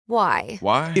Why?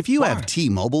 Why? If you have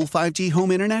T-Mobile 5G home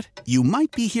internet, you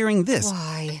might be hearing this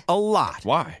Why? a lot.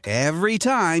 Why? Every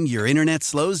time your internet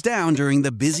slows down during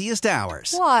the busiest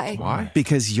hours. Why? Why?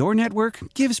 Because your network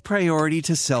gives priority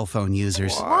to cell phone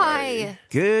users. Why?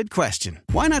 Good question.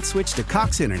 Why not switch to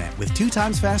Cox Internet with 2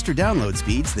 times faster download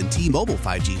speeds than T-Mobile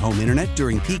 5G home internet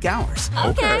during peak hours?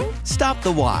 Okay. Stop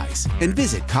the whys and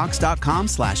visit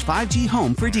cox.com/5G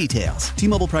home for details.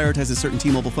 T-Mobile prioritizes certain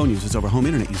T-Mobile phone users over home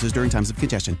internet users during times of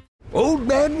congestion. Old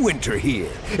Man Winter here.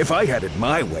 If I had it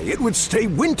my way, it would stay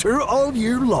winter all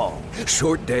year long.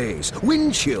 Short days,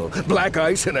 wind chill, black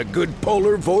ice, and a good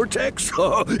polar vortex.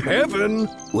 Oh, heaven.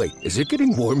 Wait, is it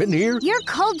getting warm in here? Your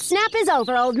cold snap is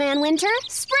over, Old Man Winter.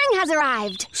 Spring has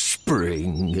arrived.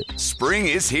 Spring. Spring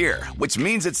is here, which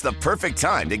means it's the perfect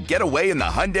time to get away in the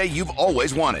Hyundai you've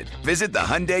always wanted. Visit the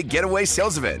Hyundai Getaway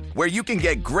Sales Event, where you can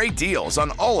get great deals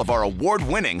on all of our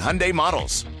award-winning Hyundai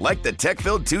models, like the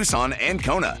tech-filled Tucson and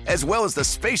Kona, as well as the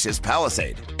spacious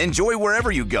Palisade. Enjoy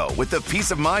wherever you go with the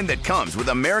peace of mind that comes with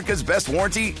America's best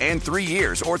warranty and 3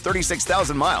 years or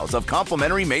 36,000 miles of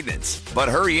complimentary maintenance. But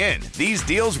hurry in, these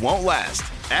deals won't last.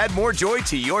 Add more joy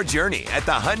to your journey at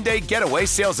the Hyundai Getaway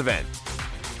Sales Event.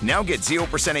 Now get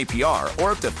 0% APR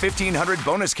or up to $1,500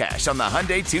 bonus cash on the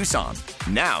Hyundai Tucson.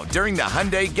 Now, during the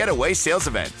Hyundai Getaway Sales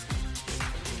Event.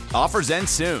 Offers end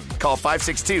soon. Call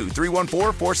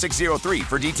 562-314-4603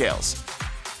 for details.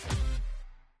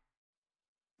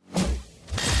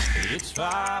 It's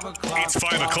 5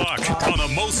 o'clock on the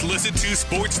most listened to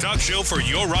sports talk show for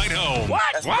your ride home. What?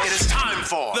 It is time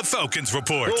for The Falcons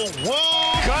Report.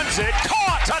 Whoa! Guns it.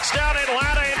 Caught. Touchdown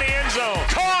Atlanta in the end zone.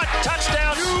 Caught.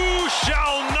 Touchdown. You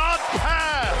shall not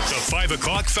pass. The 5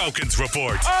 o'clock Falcons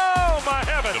Report. Oh, my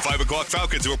heavens. The 5 o'clock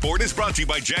Falcons Report is brought to you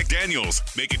by Jack Daniels.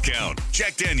 Make it count.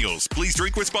 Jack Daniels, please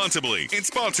drink responsibly. And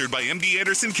sponsored by MD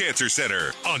Anderson Cancer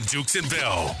Center on Dukes and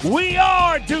Bell. We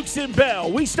are Dukes and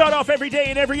Bell. We start off every day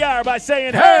and every hour by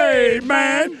saying, hey,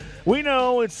 man. We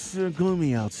know it's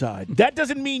gloomy outside. That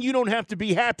doesn't mean you don't have to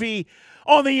be happy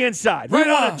on the inside. We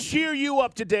want to cheer you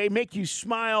up today, make you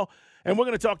smile. And we're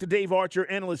going to talk to Dave Archer,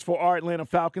 analyst for our Atlanta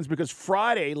Falcons, because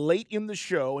Friday, late in the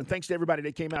show, and thanks to everybody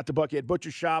that came out to Buckhead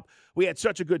Butcher Shop. We had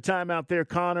such a good time out there,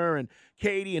 Connor and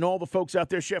Katie and all the folks out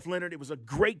there, Chef Leonard. It was a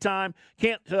great time.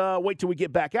 Can't wait till we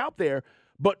get back out there.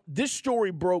 But this story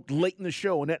broke late in the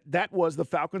show, and that was the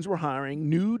Falcons were hiring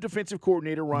new defensive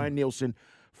coordinator Ryan Nielsen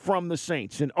from the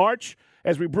Saints. And Arch,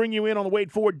 as we bring you in on the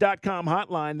WadeFord.com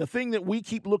hotline, the thing that we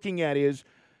keep looking at is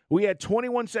we had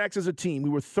 21 sacks as a team.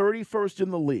 We were 31st in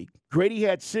the league. Grady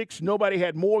had 6. Nobody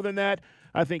had more than that.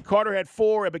 I think Carter had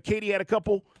 4, but Katie had a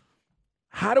couple.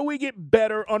 How do we get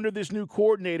better under this new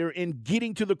coordinator in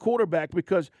getting to the quarterback?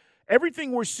 Because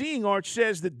everything we're seeing, Arch,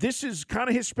 says that this is kind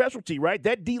of his specialty, right?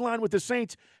 That D-line with the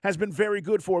Saints has been very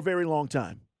good for a very long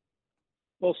time.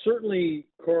 Well, certainly,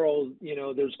 Carl,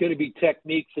 there's going to be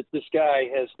techniques that this guy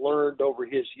has learned over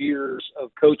his years of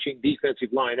coaching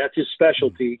defensive line. That's his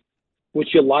specialty,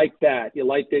 which you like that. You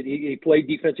like that he played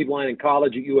defensive line in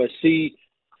college at USC,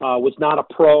 was not a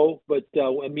pro, but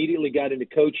immediately got into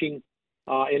coaching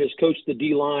and has coached the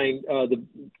D-line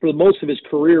for most of his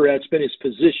career. That's been his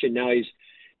position. Now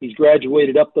he's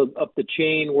graduated up the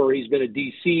chain where he's been a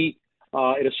DC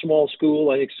at a small school,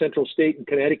 I think Central State in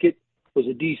Connecticut, was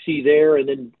a DC there, and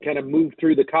then kind of moved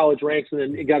through the college ranks, and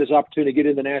then got his opportunity to get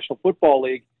in the National Football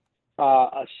League,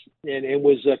 and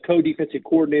was a co-defensive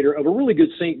coordinator of a really good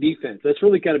Saint defense. That's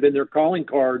really kind of been their calling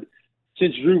card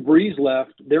since Drew Brees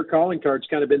left. Their calling card's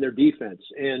kind of been their defense,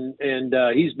 and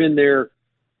he's been there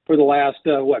for the last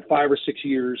 5 or 6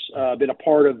 years. Been a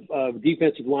part of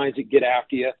defensive lines that get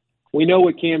after you. We know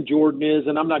what Cam Jordan is,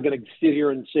 and I'm not going to sit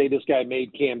here and say this guy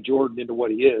made Cam Jordan into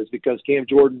what he is, because Cam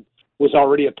Jordan was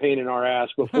already a pain in our ass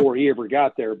before he ever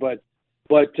got there. But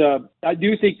I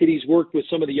do think that he's worked with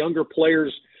some of the younger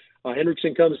players.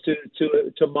 Hendrickson comes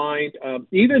to mind.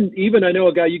 Even I know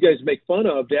a guy you guys make fun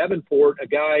of, Davenport, a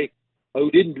guy who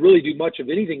didn't really do much of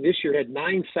anything this year, had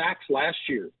 9 sacks last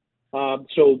year.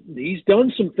 So he's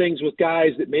done some things with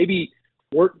guys that maybe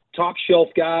weren't top shelf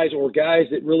guys, or guys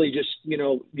that really just,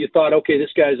 you thought, okay,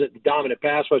 this guy's a dominant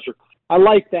pass rusher. I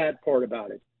like that part about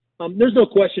it. There's no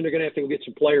question they're going to have to go get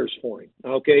some players for him.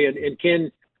 Okay. And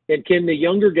can the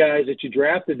younger guys that you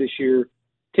drafted this year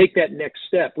take that next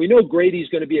step? We know Grady's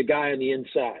going to be a guy on the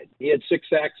inside. He had 6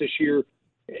 sacks this year.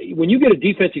 When you get a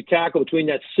defensive tackle between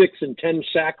that 6 and 10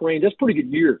 sack range, that's a pretty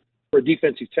good year for a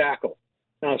defensive tackle.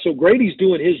 So Grady's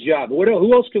doing his job.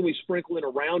 Who else can we sprinkle in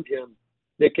around him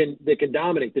that can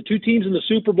dominate? The 2 teams in the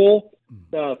Super Bowl,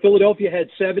 Philadelphia had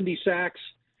 70 sacks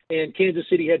and Kansas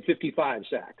City had 55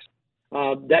 sacks.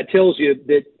 That tells you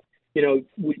that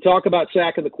we talk about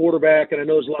sacking the quarterback, and I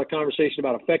know there's a lot of conversation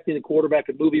about affecting the quarterback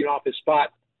and moving him off his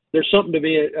spot. There's something to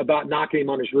me about knocking him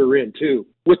on his rear end, too,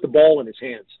 with the ball in his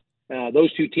hands.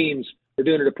 Those two teams are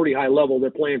doing it at a pretty high level.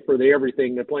 They're playing for the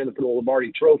everything. They're playing for the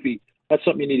Lombardi Trophy. That's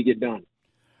something you need to get done.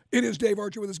 It is Dave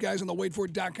Archer with his guys on the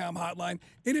WaitFor.com hotline.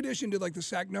 In addition to the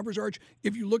sack numbers, Arch,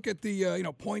 if you look at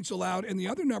the points allowed and the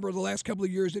other number of the last couple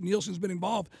of years that Nielsen's been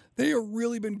involved, they have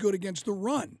really been good against the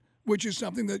run, which is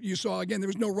something that you saw. Again, there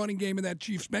was no running game in that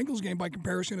Chiefs-Bengals game by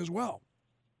comparison as well.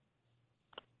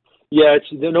 Yeah,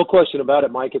 there's no question about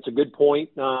it, Mike. It's a good point.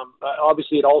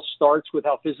 Obviously, it all starts with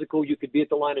how physical you could be at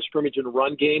the line of scrimmage in a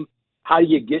run game. How do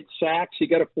you get sacks? You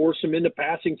got to force them into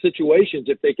passing situations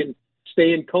if they can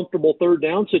stay in comfortable third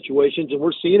down situations. And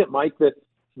we're seeing it, Mike, that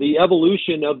the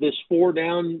evolution of this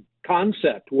 4-down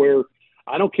concept where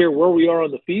I don't care where we are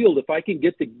on the field. If I can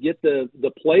get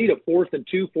the play to 4th and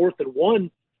 2, 4th and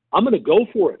 1, I'm going to go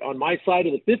for it on my side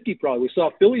of the 50 probably. We saw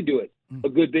Philly do it a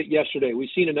good bit yesterday. We've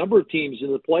seen a number of teams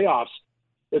in the playoffs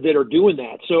that are doing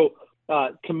that. So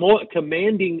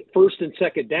commanding first and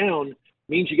second down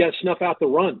means you got to snuff out the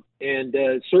run. And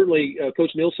certainly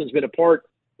Coach Nielsen's been a part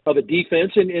of a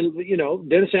defense, and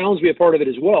Dennis Allen's be a part of it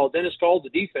as well. Dennis called the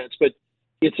defense, but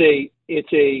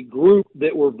it's a group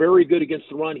that were very good against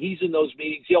the run. He's in those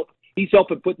meetings. He's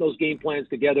helping putting those game plans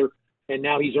together, and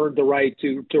now he's earned the right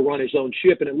to run his own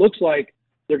ship. And it looks like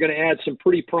they're going to add some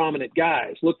pretty prominent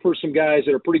guys. Look for some guys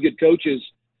that are pretty good coaches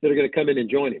that are going to come in and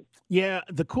join him. Yeah,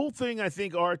 the cool thing, I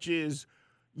think, Arch, is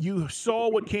you saw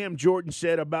what Cam Jordan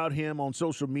said about him on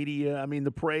social media. I mean,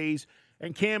 the praise.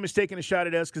 And Cam is taking a shot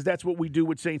at us because that's what we do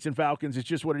with Saints and Falcons. It's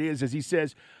just what it is. As he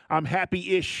says, I'm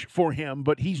happy-ish for him,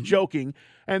 but he's joking.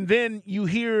 And then you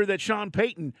hear that Sean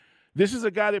Payton, this is a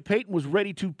guy that Payton was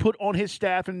ready to put on his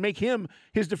staff and make him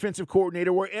his defensive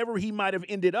coordinator wherever he might have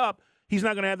ended up. He's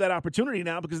not going to have that opportunity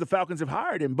now because the Falcons have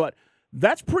hired him. But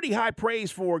that's pretty high praise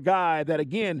for a guy that,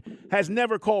 again, has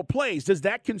never called plays. Does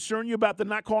that concern you about the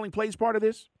not calling plays part of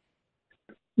this?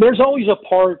 There's always a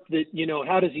part that,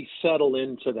 how does he settle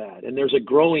into that? And there's a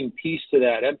growing piece to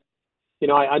that. And,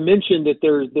 I mentioned that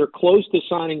they're close to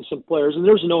signing some players, and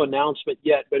there's no announcement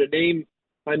yet, but a name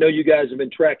I know you guys have been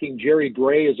tracking, Jerry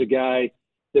Gray, is a guy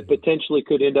that potentially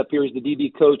could end up here as the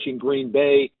DB coach in Green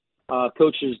Bay.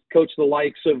 Coached the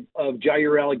likes of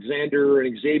Jair Alexander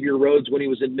and Xavier Rhodes when he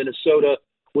was in Minnesota,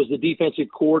 was the defensive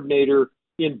coordinator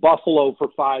in Buffalo for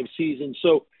 5 seasons.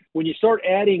 So when you start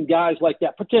adding guys like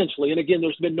that, potentially, and again,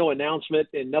 there's been no announcement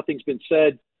and nothing's been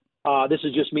said. This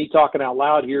is just me talking out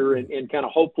loud here and kind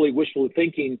of hopefully wishful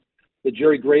thinking that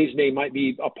Jerry Gray's name might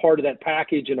be a part of that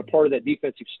package and a part of that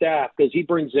defensive staff because he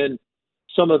brings in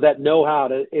some of that know-how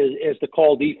as to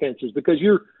call defenses because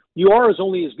you are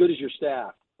only as good as your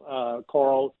staff,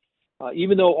 Carl.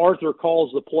 Even though Arthur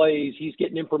calls the plays, he's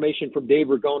getting information from Dave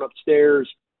Ragone upstairs.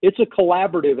 It's a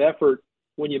collaborative effort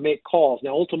when you make calls.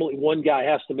 Now, ultimately, one guy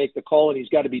has to make the call, and he's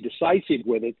got to be decisive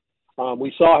with it.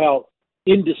 We saw how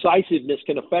indecisiveness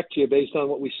can affect you based on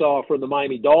what we saw from the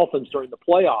Miami Dolphins during the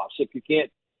playoffs. If you can't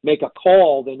make a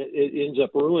call, then it ends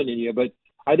up ruining you. But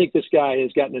I think this guy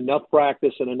has gotten enough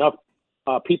practice and enough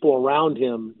people around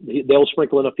him. They'll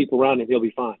sprinkle enough people around him, he'll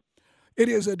be fine. It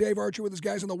is Dave Archer with his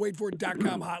guys on the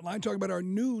WaitFor.com hotline talking about our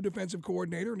new defensive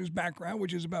coordinator and his background,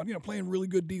 which is about playing really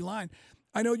good D-line.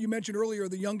 I know you mentioned earlier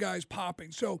the young guys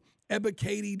popping. So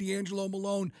Ebiketie, D'Angelo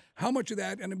Malone, how much of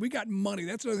that? And we got money.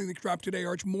 That's another thing that dropped today,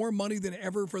 Arch. More money than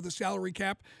ever for the salary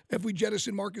cap. If we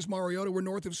jettison Marcus Mariota, we're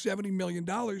north of $70 million.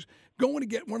 Going to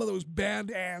get one of those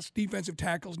badass defensive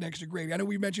tackles next to Grady. I know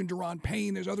we mentioned Deron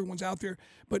Payne. There's other ones out there.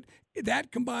 But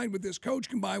that combined with this coach,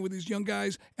 combined with these young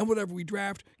guys, and whatever we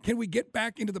draft, can we get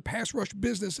back into the pass rush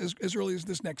business as early as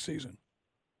this next season?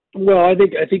 Well, I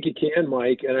think you can,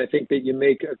 Mike, and I think that you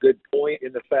make a good point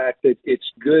in the fact that it's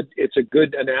good. It's a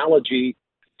good analogy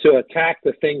to attack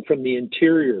the thing from the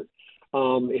interior.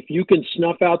 If you can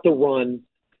snuff out the run,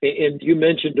 and you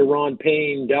mentioned Deron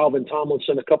Payne, Dalvin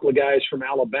Tomlinson, a couple of guys from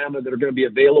Alabama that are going to be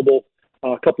available,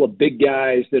 a couple of big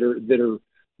guys that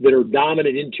are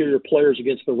dominant interior players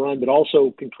against the run, but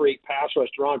also can create pass rush.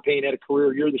 Deron Payne had a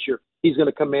career year this year. He's going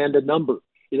to command a number.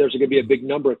 There's going to be a big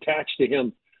number attached to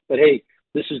him. But hey,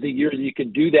 this is the year that you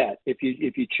can do that if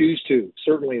you choose to.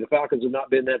 Certainly, the Falcons have not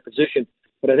been in that position.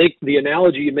 But I think the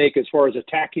analogy you make as far as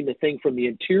attacking the thing from the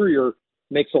interior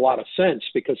makes a lot of sense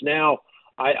because now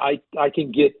I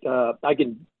can get I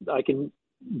can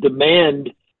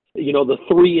demand the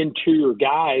 3 interior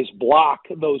guys block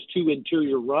those 2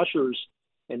 interior rushers,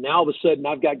 and now all of a sudden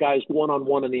I've got guys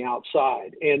one-on-one on the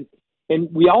outside. And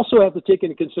we also have to take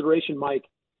into consideration, Mike,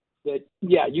 that,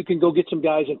 yeah, you can go get some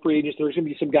guys in free agents. There's going to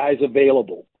be some guys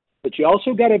available. But you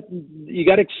also got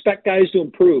to expect guys to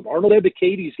improve. Arnold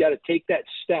Ebiketie got to take that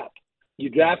step. You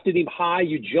drafted him high.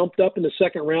 You jumped up in the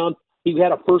second round. He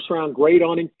had a first-round grade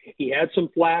on him. He had some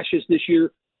flashes this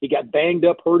year. He got banged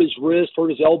up, hurt his wrist, hurt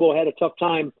his elbow, had a tough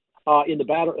time in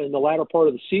the latter part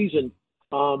of the season.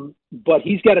 But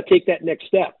he's got to take that next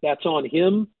step. That's on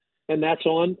him, and that's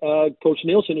on Coach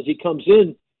Nielsen as he comes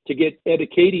in to get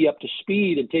Ebiketie up to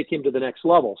speed and take him to the next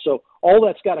level. So all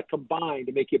that's got to combine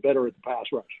to make you better at the pass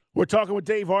rush. We're talking with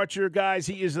Dave Archer, guys.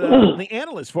 He is the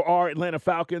analyst for our Atlanta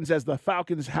Falcons as the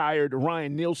Falcons hired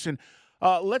Ryan Nielsen.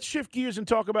 Let's shift gears and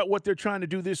talk about what they're trying to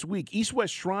do this week.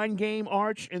 East-West Shrine game,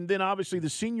 Arch, and then obviously the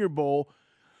Senior Bowl.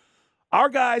 Our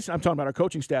guys, I'm talking about our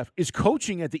coaching staff, is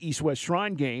coaching at the East-West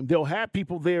Shrine game. They'll have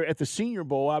people there at the Senior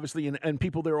Bowl, obviously, and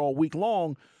people there all week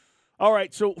long. All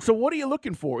right, so what are you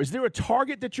looking for? Is there a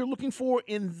target that you're looking for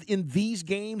in these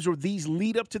games or these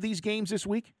lead up to these games this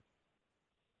week?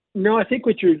 No, I think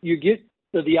what you get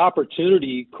the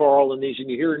opportunity, Carl, in these, and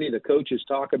you hear any of the coaches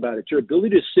talk about it, your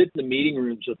ability to sit in the meeting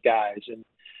rooms with guys. And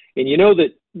you know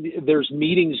that there's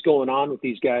meetings going on with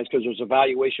these guys because there's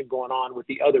evaluation going on with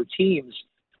the other teams.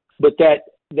 But that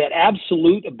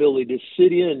absolute ability to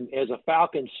sit in as a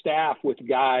Falcon staff with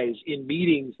guys in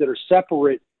meetings that are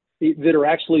separate, that are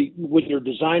actually when you're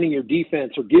designing your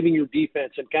defense or giving your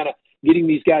defense and kind of getting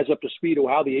these guys up to speed of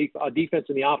how the defense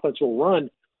and the offense will run,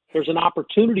 there's an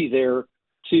opportunity there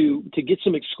to get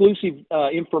some exclusive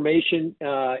information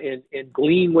and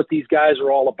glean what these guys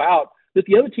are all about that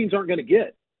the other teams aren't going to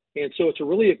get. And so it's a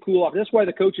cool opportunity. That's why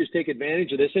the coaches take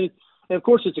advantage of this. And of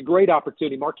course, it's a great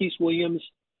opportunity. Marquise Williams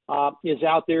is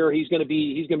out there. He's going to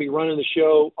be running the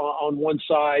show on one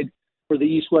side for the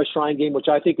East-West Shrine game, which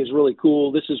I think is really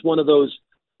cool. This is one of those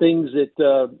things that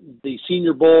the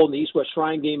Senior Bowl and the East-West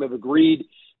Shrine game have agreed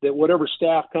that whatever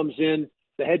staff comes in,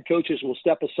 the head coaches will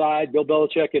step aside. Bill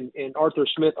Belichick and Arthur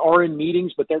Smith are in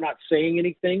meetings, but they're not saying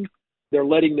anything. They're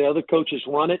letting the other coaches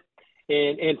run it.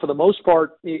 And for the most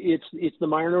part, it's the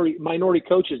minority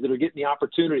coaches that are getting the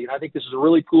opportunity. And I think this is a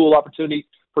really cool opportunity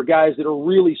for guys that are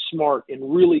really smart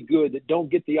and really good that don't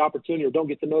get the opportunity or don't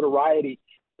get the notoriety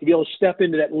to be able to step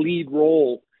into that lead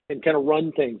role and kind of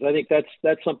run things. I think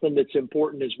that's something that's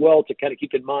important as well to kind of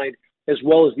keep in mind, as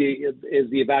well as the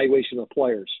evaluation of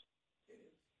players.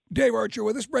 Dave Archer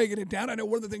with us, breaking it down. I know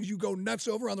one of the things you go nuts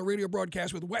over on the radio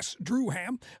broadcast with Wes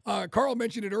Druham. Carl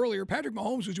mentioned it earlier. Patrick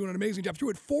Mahomes was doing an amazing job. Threw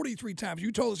it 43 times.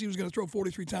 You told us he was going to throw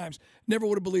 43 times. Never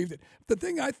would have believed it. The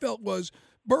thing I felt was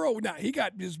Burrow, he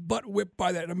got his butt whipped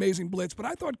by that amazing blitz, but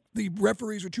I thought the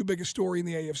referees were too big a story in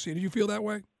the AFC. Did you feel that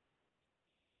way?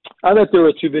 I thought they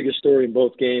were too big a story in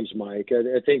both games, Mike.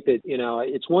 I think that,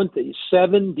 it's one thing.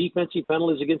 7 defensive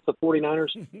penalties against the 49ers.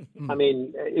 I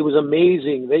mean, it was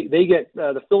amazing. They get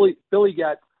Philly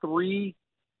got 3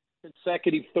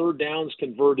 consecutive third downs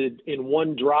converted in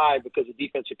one drive because of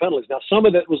defensive penalties. Now, some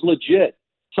of it was legit.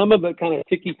 Some of it kind of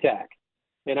ticky-tack.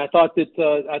 And I thought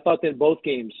that in both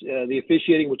games, the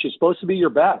officiating, which is supposed to be your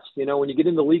best, when you get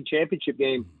in the league championship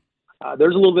game,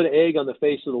 there's a little bit of egg on the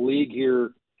face of the league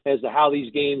here as to how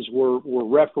these games were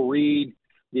refereed,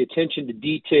 the attention to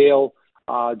detail,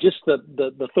 just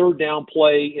the third down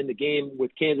play in the game with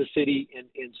Kansas City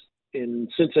in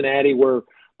Cincinnati where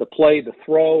the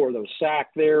throw or the sack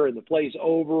there and the play's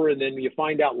over, and then you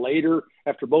find out later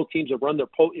after both teams have run their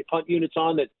punt units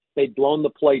on that they'd blown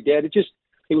the play dead.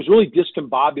 It was really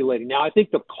discombobulating. Now, I think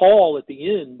the call at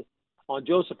the end on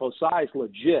Joseph Osai is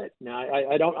legit. Now,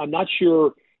 I'm not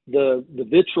sure the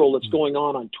vitriol that's going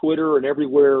on Twitter and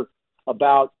everywhere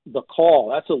about the call.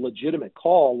 That's a legitimate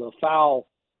call, the foul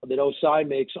that Osai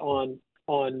makes on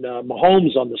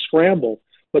Mahomes on the scramble.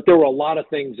 But there were a lot of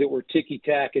things that were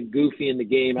ticky-tack and goofy in the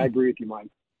game. I agree with you, Mike.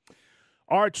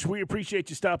 Arch, we appreciate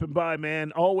you stopping by,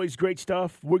 man. Always great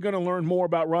stuff. We're going to learn more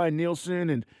about Ryan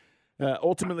Nielsen, and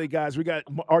ultimately, guys,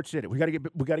 Arch said it. We got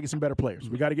to get some better players.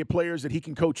 We got to get players that he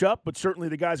can coach up, but certainly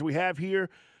the guys we have here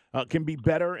can be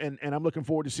better, and I'm looking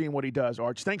forward to seeing what he does.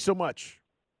 Arch, thanks so much.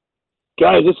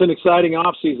 Guys, it's an exciting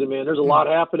offseason, man. There's a lot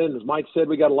happening. As Mike said,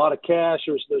 we got a lot of cash.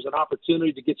 There's an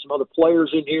opportunity to get some other players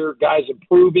in here, guys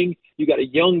improving. You got a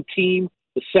young team,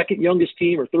 the second youngest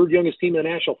team or third youngest team in the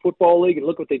National Football League, and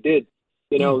look what they did.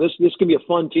 This can be a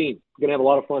fun team. We're going to have a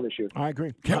lot of fun this year. I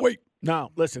agree. Can't wait.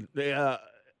 Now, listen,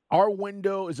 our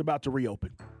window is about to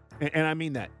reopen, and I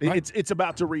mean that. Right. It's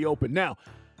about to reopen. Now,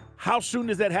 How soon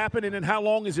does that happen, and then how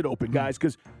long is it open, guys?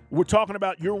 Because we're talking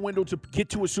about your window to get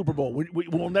to a Super Bowl.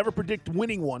 We'll never predict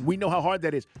winning one. We know how hard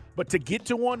that is. But to get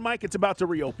to one, Mike, it's about to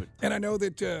reopen. And I know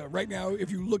that right now,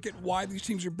 if you look at why these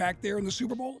teams are back there in the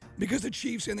Super Bowl, because the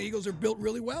Chiefs and the Eagles are built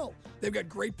really well. They've got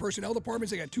great personnel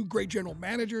departments. They got 2 great general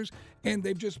managers, and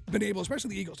they've just been able, especially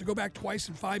the Eagles, to go back twice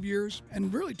in 5 years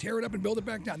and really tear it up and build it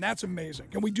back down. That's amazing.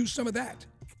 Can we do some of that?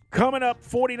 Coming up,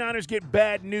 49ers get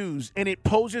bad news, and it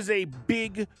poses a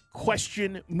big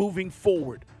question moving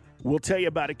forward. We'll tell you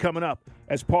about it coming up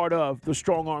as part of the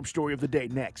Strong Arm Story of the Day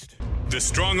next. The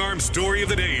Strong Arm Story of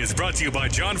the Day is brought to you by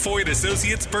John Foyd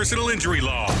Associates Personal Injury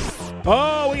Law.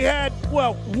 Oh, we had,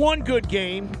 one good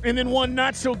game and then one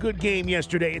not-so-good game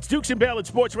yesterday. It's Dukes and Bell at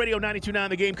Sports Radio 92.9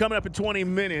 The Game coming up in 20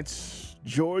 minutes.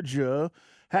 Georgia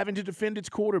having to defend its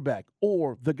quarterback,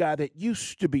 or the guy that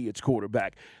used to be its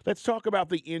quarterback. Let's talk about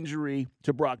the injury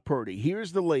to Brock Purdy.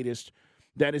 Here's the latest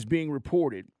that is being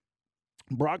reported.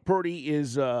 Brock Purdy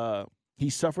he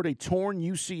suffered a torn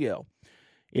UCL.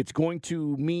 It's going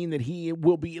to mean that he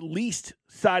will be at least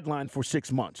sidelined for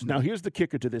 6 months. Now, here's the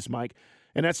kicker to this, Mike,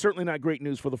 and that's certainly not great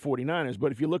news for the 49ers,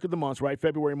 but if you look at the months, right,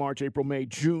 February, March, April, May,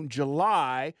 June,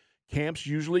 July, camps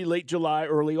usually late July,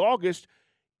 early August,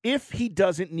 if he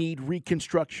doesn't need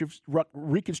reconstructive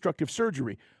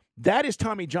surgery. That is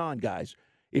Tommy John, guys.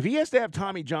 If he has to have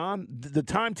Tommy John, the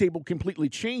timetable completely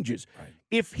changes. Right.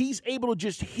 If he's able to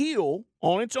just heal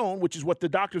on its own, which is what the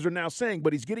doctors are now saying,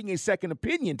 but he's getting a second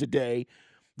opinion today,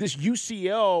 this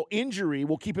UCL injury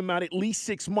will keep him out at least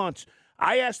 6 months.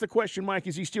 I asked the question, Mike,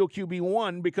 is he still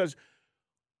QB1? Because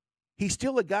he's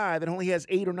still a guy that only has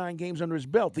 8 or 9 games under his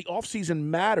belt. The offseason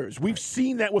matters. We've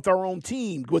seen that with our own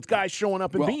team, with guys showing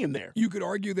up and being there. You could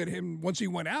argue that him, once he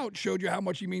went out, showed you how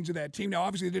much he means to that team. Now,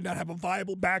 obviously, they did not have a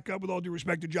viable backup, with all due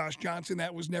respect to Josh Johnson.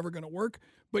 That was never going to work.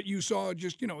 But you saw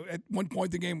just, at one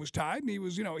point the game was tied, and he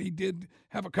was, he did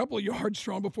have a couple of yards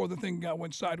thrown before the thing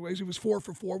went sideways. He was 4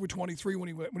 for 4 with 23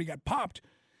 when he got popped.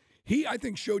 He, I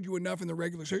think, showed you enough in the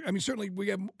regular season. I mean, certainly we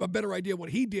have a better idea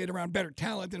what he did around better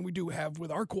talent than we do have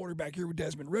with our quarterback here with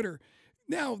Desmond Ridder.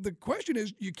 Now, the question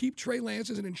is, you keep Trey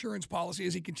Lance as an insurance policy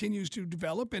as he continues to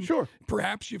develop, and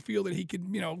perhaps you feel that he could,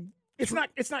 It's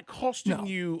not costing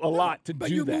you a lot to do that.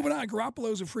 But you're moving on.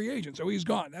 Garoppolo's a free agent, so he's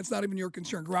gone. That's not even your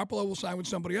concern. Garoppolo will sign with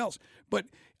somebody else. But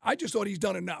I just thought he's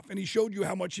done enough, and he showed you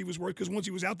how much he was worth, because once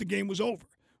he was out, the game was over.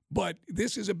 But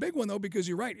this is a big one, though, because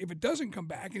you're right. If it doesn't come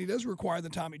back and he does require the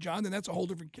Tommy John, then that's a whole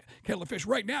different kettle of fish.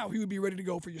 Right now, he would be ready to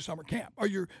go for your summer camp or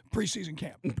your preseason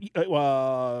camp.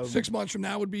 6 months from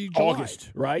now would be July.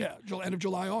 August, right? Yeah, end of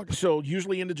July, August. So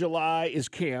usually end of July is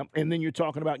camp, and then you're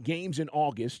talking about games in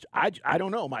August. I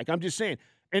don't know, Mike. I'm just saying.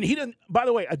 And he doesn't. By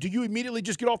the way, do you immediately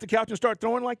just get off the couch and start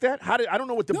throwing like that? I don't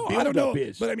know what the build-up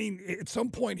is. But I mean, at some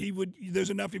point he would. There's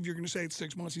enough. If you're going to say it's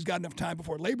 6 months, he's got enough time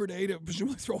before Labor Day to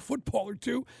presumably throw a football or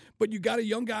two. But you got a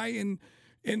young guy, and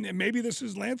maybe this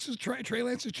is Trey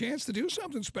Lance's chance to do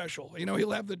something special.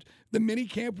 He'll have the mini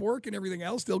camp work and everything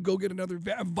else. They'll go get another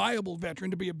viable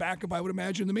veteran to be a backup, I would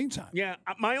imagine, in the meantime. Yeah,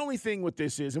 my only thing with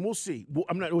this is, and we'll see.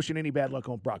 I'm not wishing any bad luck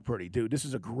on Brock Purdy, dude. This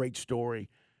is a great story.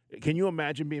 Can you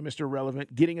imagine being Mr.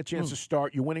 Irrelevant, getting a chance to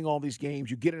start, you're winning all these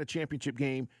games, you get in a championship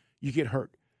game, you get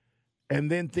hurt. And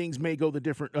then things may go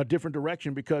a different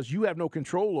direction, because you have no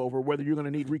control over whether you're going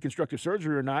to need reconstructive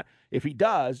surgery or not. If he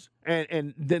does,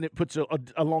 and then it puts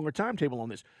a longer timetable on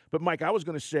this. But, Mike, I was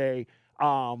going to say,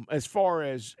 as far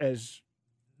as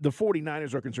the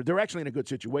 49ers are concerned, they're actually in a good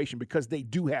situation because they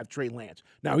do have Trey Lance.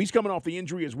 Now, he's coming off the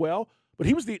injury as well, but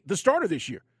he was the starter this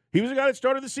year. He was the guy that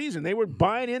started the season. They were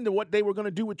buying into what they were going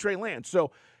to do with Trey Lance.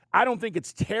 So I don't think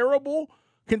it's terrible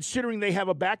considering they have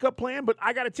a backup plan. But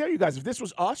I got to tell you guys, if this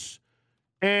was us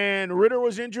and Ridder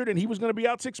was injured and he was going to be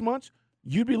out 6 months,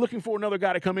 you'd be looking for another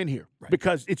guy to come in here,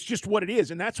 because it's just what it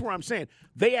is. And that's where I'm saying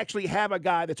they actually have a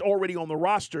guy that's already on the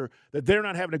roster that they're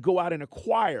not having to go out and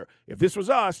acquire. If this was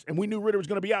us and we knew Ridder was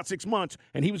going to be out 6 months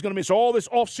and he was going to miss all this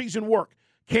offseason work,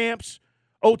 camps,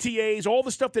 OTAs, all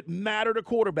the stuff that matter to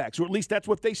quarterbacks, or at least that's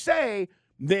what they say,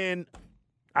 then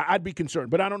I'd be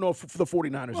concerned. But I don't know if the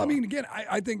 49ers I mean, again,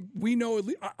 I think we know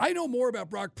 – I know more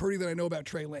about Brock Purdy than I know about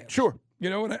Trey Lance. Sure.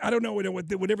 And I don't know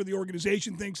whatever the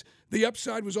organization thinks. The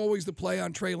upside was always the play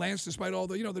on Trey Lance, despite all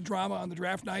the the drama on the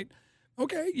draft night.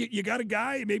 Okay, you got a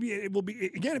guy. Maybe it will be,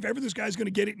 again, if ever this guy's going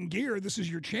to get it in gear, this is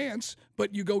your chance.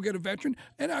 But you go get a veteran.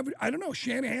 And I don't know,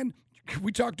 Shanahan –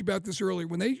 we talked about this earlier.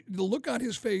 When the look on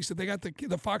his face that they got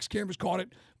the Fox cameras caught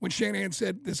it when Shanahan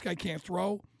said this guy can't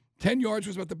throw. 10 yards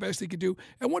was about the best he could do.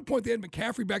 At one point, they had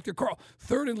McCaffrey back there. Carl,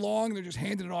 3rd and long, and they're just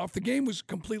handing it off. The game was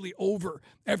completely over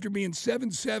after being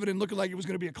 7-7 and looking like it was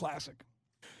going to be a classic.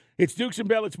 It's Dukes and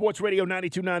Bell at Sports Radio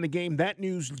 92.9 The Game. That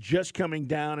news just coming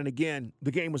down. And again, the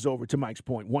game was over, to Mike's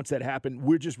point. Once that happened,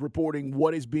 we're just reporting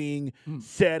what is being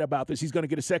said about this. He's going to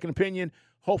get a second opinion.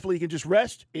 Hopefully he can just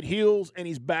rest, it heals, and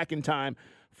he's back in time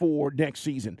for next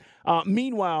season.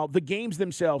 Meanwhile, the games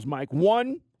themselves, Mike,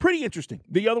 one, pretty interesting.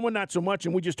 The other one, not so much,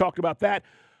 and we just talked about that.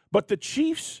 But the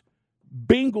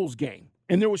Chiefs-Bengals game,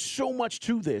 and there was so much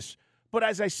to this. But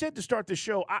as I said to start the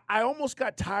show, I almost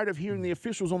got tired of hearing the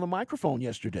officials on the microphone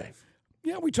yesterday.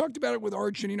 Yeah, we talked about it with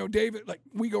Arch, and, David, like,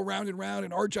 we go round and round,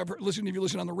 and Arch, I've listened, if you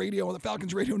listen on the radio, on the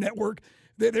Falcons radio network,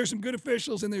 there's some good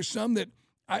officials, and there's some that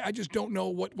I just don't know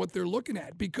what they're looking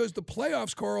at. Because the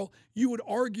playoffs, Carl, you would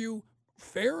argue,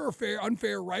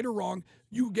 unfair, right or wrong,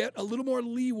 you get a little more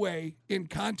leeway in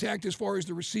contact as far as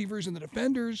the receivers and the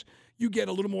defenders. You get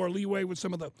a little more leeway with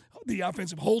some of the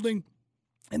offensive holding.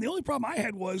 And the only problem I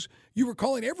had was you were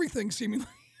calling everything seemingly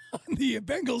on the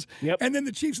Bengals. Yep. And then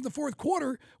the Chiefs in the fourth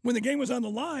quarter, when the game was on the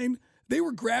line, they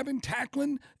were grabbing,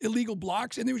 tackling, illegal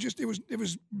blocks, and it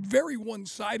was very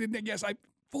one-sided. And yes,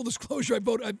 full disclosure,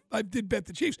 I did bet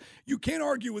the Chiefs. You can't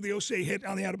argue with the Osei hit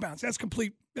on the out of bounds. That's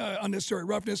complete unnecessary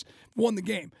roughness. Won the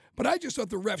game. But I just thought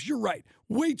the refs, you're right,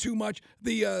 way too much.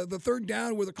 The third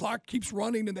down where the clock keeps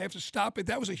running and they have to stop it,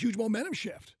 that was a huge momentum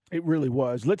shift. It really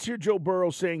was. Let's hear Joe Burrow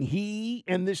saying he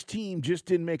and this team just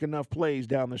didn't make enough plays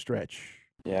down the stretch.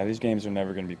 Yeah, these games are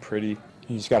never going to be pretty.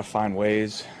 You just got to find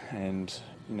ways, and,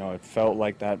 it felt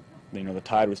like that, the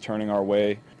tide was turning our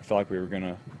way. I felt like we were going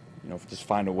to, just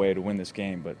find a way to win this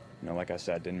game, but, like I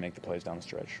said, didn't make the plays down the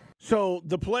stretch. So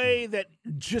the play that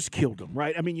just killed them,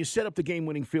 right? I mean, you set up the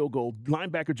game-winning field goal.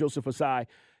 Linebacker Joseph Ossai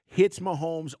hits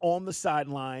Mahomes on the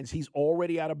sidelines. He's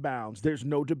already out of bounds. There's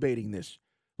no debating this.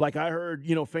 Like I heard,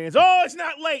 fans, oh, it's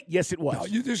not late. Yes, it was. No,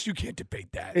 you can't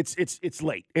debate that. It's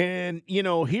late. And,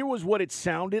 here was what it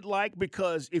sounded like,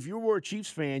 because if you were a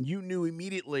Chiefs fan, you knew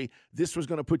immediately this was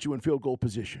going to put you in field goal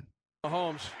position.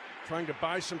 Mahomes trying to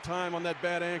buy some time on that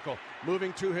bad ankle,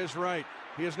 moving to his right.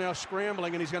 He is now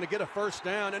scrambling, and he's going to get a first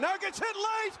down. And now gets hit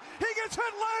late. He gets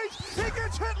hit late. He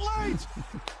gets hit late.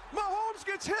 Mahomes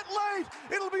gets hit late.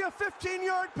 It'll be a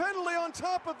 15-yard penalty on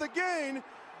top of the gain.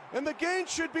 And the gain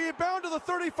should be bound to the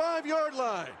 35-yard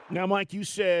line. Now, Mike, you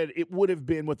said it would have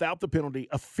been, without the penalty,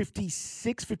 a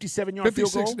 57-yard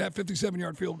field goal?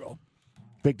 57-yard field goal.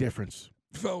 Big difference.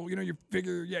 So, you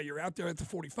figure, you're out there at the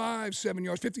 45, 7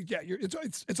 yards, 50. Yeah,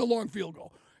 it's a long field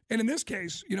goal. And in this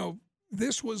case,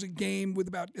 this was a game with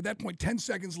about, at that point, 10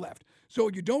 seconds left. So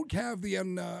you don't have the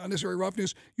unnecessary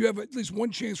roughness. You have at least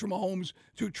one chance for Mahomes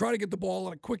to try to get the ball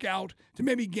on a quick out to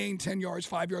maybe gain 10 yards,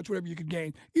 5 yards, whatever you could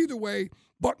gain. Either way,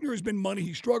 Buckner has been money.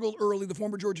 He struggled early, the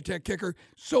former Georgia Tech kicker.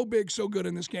 So big, so good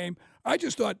in this game. I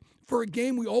just thought for a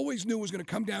game we always knew was going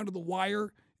to come down to the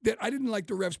wire, that I didn't like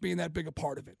the refs being that big a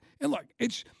part of it. And look,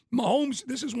 it's Mahomes.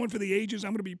 This is one for the ages.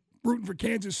 I'm going to be rooting for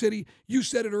Kansas City. You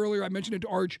said it earlier. I mentioned it to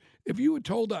Arch. If you had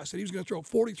told us that he was going to throw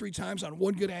 43 times on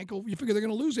one good ankle, you figure they're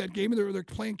going to lose that game, and they're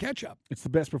playing catch-up. It's the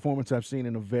best performance I've seen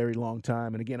in a very long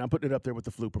time. And, again, I'm putting it up there with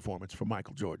the flu performance for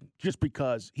Michael Jordan, just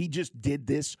because he just did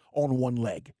this on one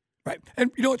leg. Right. And,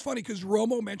 it's funny because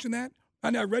Romo mentioned that.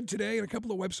 And I read today in a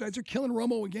couple of websites, they're killing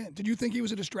Romo again. Did you think he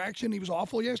was a distraction? He was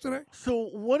awful yesterday? So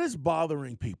what is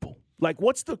bothering people? Like,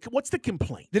 what's the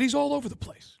complaint? That he's all over the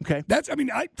place. Okay.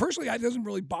 Personally, it doesn't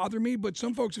really bother me, but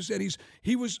some folks have said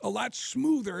he was a lot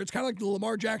smoother. It's kind of like the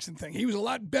Lamar Jackson thing. He was a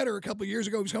lot better a couple of years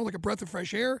ago. He was kind of like a breath of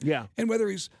fresh air. Yeah. And whether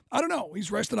he's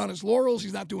rested on his laurels,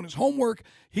 he's not doing his homework,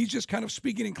 he's just kind of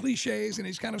speaking in cliches, and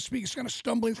he's kind of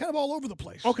stumbling, he's kind of all over the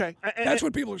place. Okay. That's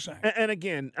what people are saying. And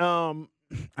again,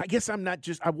 I guess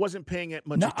I wasn't paying it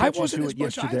much attention to it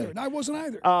yesterday. I wasn't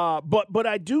either. But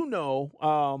I do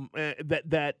know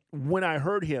that when I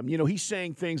heard him, he's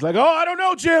saying things like, "Oh, I don't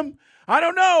know, Jim. I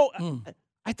don't know."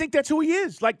 I think that's who he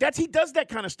is. Like he does that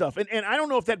kind of stuff, and I don't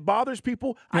know if that bothers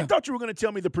people. Yeah. I thought you were going to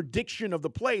tell me the prediction of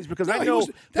the plays because I know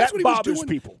that bothers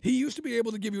people. He used to be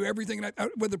able to give you everything,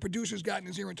 and when the producers got in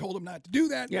his ear and told him not to do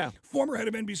that. Yeah. Former head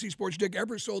of NBC Sports Dick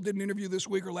Ebersol did an interview this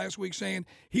week or last week saying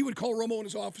he would call Romo in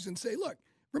his office and say, "Look,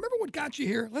 remember what got you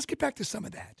here? Let's get back to some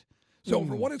of that." So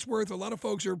for what it's worth, a lot of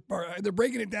folks they're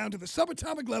breaking it down to the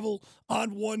subatomic level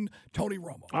on one Tony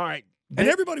Romo. All right. And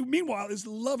everybody, meanwhile, is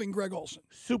loving Greg Olsen.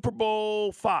 Super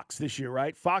Bowl Fox this year,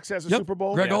 right? Fox has a Super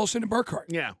Bowl? Greg Olsen and Burkhardt.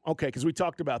 Yeah, okay, because we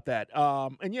talked about that.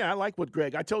 And, I like what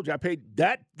Greg – I told you, I paid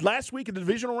that last week in the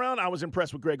divisional round. I was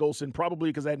impressed with Greg Olsen, probably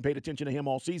because I hadn't paid attention to him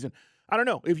all season. I don't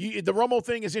know. If the Romo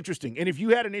thing is interesting, and if you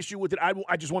had an issue with it,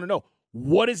 I just want to know,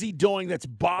 what is he doing that's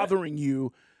bothering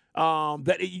you?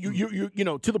 that you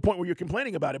know, to the point where you're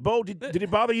complaining about it. Bo, did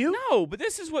it bother you? No, but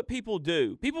this is what people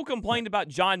do. People complained about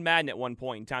John Madden at one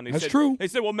point in time. That's true. They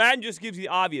said, well, Madden just gives you the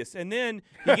obvious. And then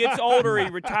he gets older, he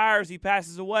retires, he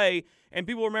passes away, and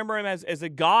people remember him as a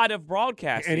god of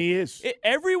broadcasting. And he is.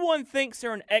 Everyone thinks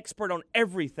they're an expert on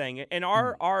everything. And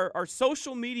our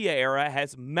social media era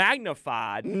has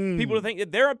magnified people to think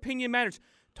that their opinion matters.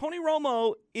 Tony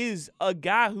Romo is a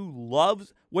guy who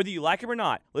loves, whether you like him or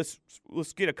not, let's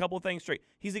get a couple of things straight.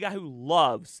 He's a guy who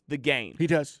loves the game. He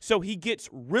does. So he gets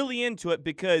really into it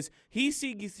because he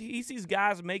sees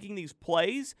guys making these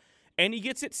plays, and he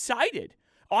gets excited.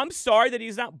 I'm sorry that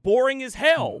he's not boring as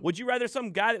hell. Would you rather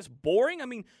some guy that's boring? I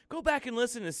mean, go back and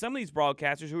listen to some of these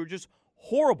broadcasters who are just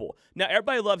horrible. Now,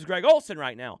 everybody loves Greg Olsen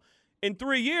right now. In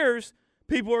 3 years,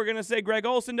 people are going to say Greg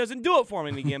Olsen doesn't do it for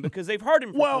him again because they've heard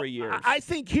him for 3 years. I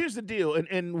think here's the deal,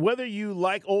 and whether you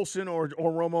like Olsen or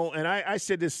Romo, and I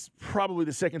said this probably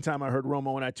the second time I heard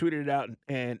Romo, and I tweeted it out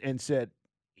and said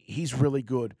he's really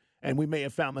good, and we may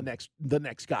have found the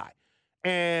next guy.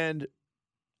 And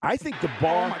I think the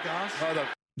bar. Oh my gosh!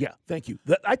 Yeah, thank you.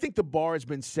 I think the bar has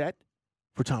been set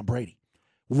for Tom Brady.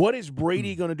 What is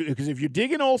Brady going to do? Because if you're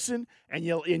digging Olsen and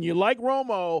you like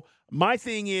Romo, my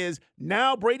thing is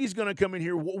now Brady's going to come in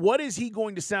here. What is he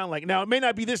going to sound like? Now, it may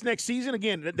not be this next season.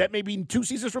 Again, that may be 2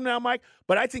 seasons from now, Mike.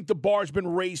 But I think the bar's been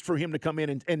raised for him to come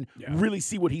in and really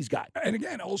see what he's got. And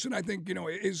again, Olsen, I think,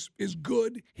 is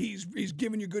good. He's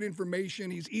giving you good information.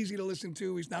 He's easy to listen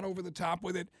to. He's not over the top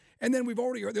with it. And then we've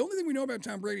already heard, the only thing we know about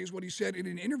Tom Brady is what he said in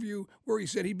an interview where he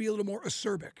said he'd be a little more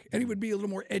acerbic and he would be a little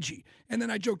more edgy. And then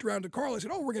I joked around to Carl. I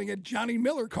said, we're going to get Johnny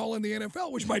Miller calling the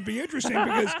NFL, which might be interesting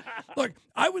because, look,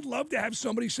 I would love to have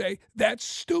somebody say, that's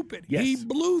stupid. Yes. He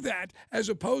blew that, as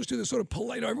opposed to the sort of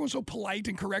polite, everyone's so polite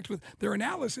and correct with their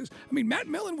analysis. I mean, Matt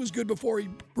Millen was good before he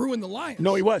ruined the Lions.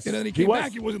 No, he was. And then he came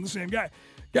back, he wasn't the same guy.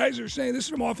 Guys are saying, this is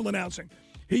from Awful Announcing.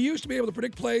 He used to be able to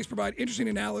predict plays, provide interesting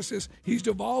analysis. He's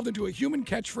devolved into a human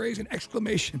catchphrase and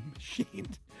exclamation machine.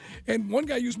 And one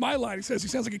guy used my line. He says he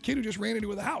sounds like a kid who just ran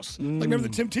into the house. Like, remember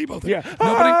the Tim Tebow thing?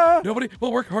 Yeah. Nobody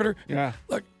will work harder. Yeah.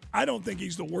 Look, I don't think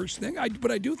he's the worst thing.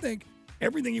 But I do think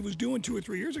everything he was doing 2 or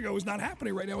 3 years ago is not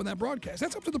happening right now in that broadcast.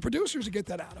 That's up to the producers to get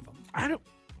that out of him. I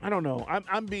don't know.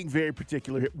 I'm being very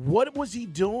particular here. What was he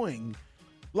doing?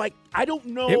 Like, I don't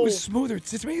know. It was smoother.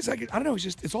 To me, it's like, I don't know.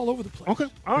 It's all over the place. Okay.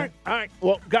 All right.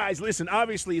 Well, guys, listen,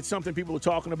 obviously it's something people are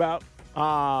talking about.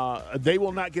 They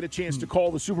will not get a chance to call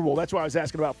the Super Bowl. That's why I was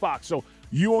asking about Fox. So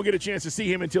you won't get a chance to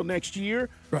see him until next year.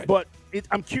 Right. But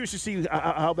I'm curious to see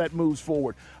how that moves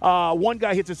forward. One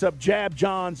guy hits us up, Jab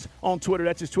Johns on Twitter.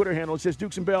 That's his Twitter handle. It says,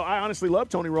 Dukes and Bell, I honestly love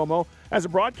Tony Romo as a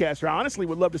broadcaster. I honestly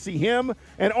would love to see him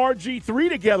and RG3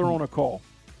 together on a call.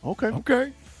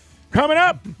 Okay. Coming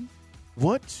up.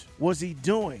 What was he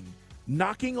doing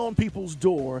knocking on people's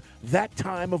door that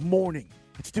time of morning?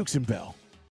 It's Dukes and Bell.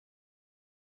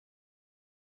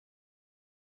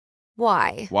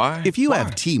 Why? If you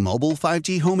have T-Mobile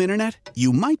 5G home internet,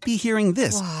 you might be hearing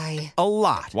this Why? a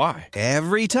lot. Why?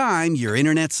 Every time your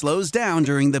internet slows down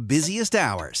during the busiest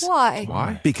hours.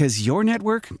 Why? Because your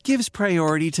network gives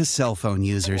priority to cell phone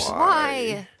users.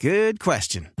 Why? Good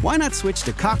question. Why not switch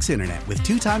to Cox Internet with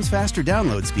 2 times faster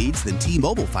download speeds than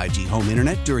T-Mobile 5G home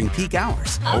internet during peak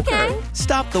hours? Okay.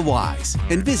 Stop the whys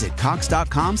and visit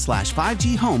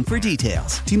cox.com/5G home for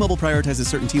details. T-Mobile prioritizes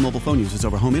certain T-Mobile phone users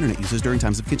over home internet users during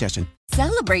times of congestion.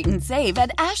 Celebrate and save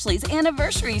at Ashley's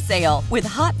Anniversary Sale. With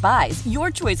Hot Buys,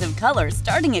 your choice of colors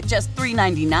starting at just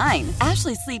 $3.99.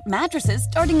 Ashley Sleep mattresses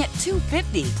starting at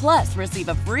 $2.50. Plus, receive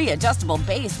a free adjustable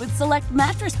base with select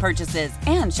mattress purchases.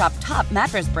 And shop top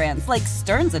mattress brands like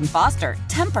Stearns & Foster,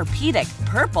 Tempur-Pedic,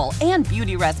 Purple, and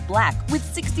Beautyrest Black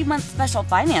with 60-month special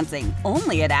financing.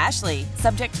 Only at Ashley.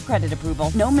 Subject to credit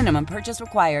approval. No minimum purchase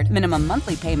required. Minimum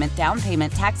monthly payment, down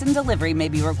payment, tax, and delivery may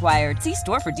be required. See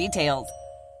store for details.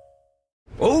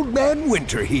 Old Man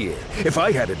Winter here. If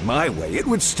I had it my way, it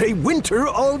would stay winter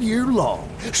all year long.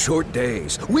 Short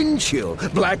days, wind chill,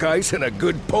 black ice, and a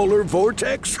good polar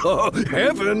vortex. Oh,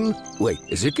 heaven. Wait,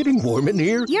 is it getting warm in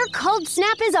here? Your cold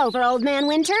snap is over, Old Man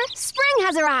Winter. Spring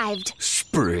has arrived.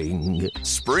 Spring.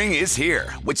 Spring is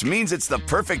here, which means it's the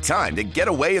perfect time to get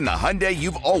away in the Hyundai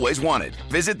you've always wanted.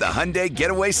 Visit the Hyundai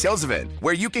Getaway Sales Event,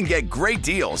 where you can get great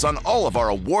deals on all of our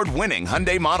award-winning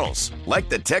Hyundai models, like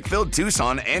the tech-filled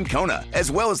Tucson and Kona,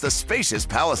 as well as the spacious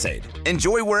Palisade.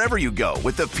 Enjoy wherever you go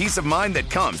with the peace of mind that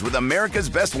comes with America's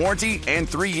best warranty and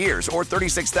 3 years or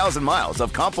 36,000 miles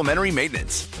of complimentary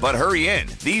maintenance. But hurry in,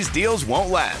 these deals won't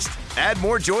last. Add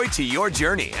more joy to your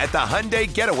journey at the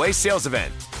Hyundai Getaway Sales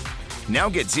Event. Now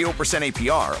get 0%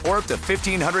 APR or up to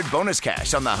 $1,500 bonus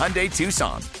cash on the Hyundai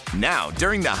Tucson. Now,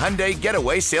 during the Hyundai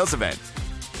Getaway Sales Event.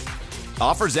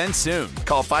 Offers end soon.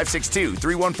 Call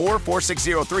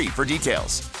 562-314-4603 for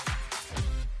details.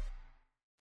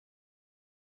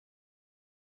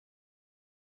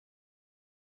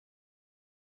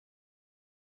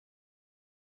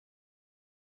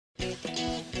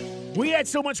 We had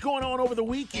so much going on over the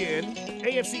weekend.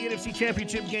 AFC, NFC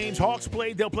championship games. Hawks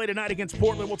played. They'll play tonight against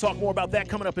Portland. We'll talk more about that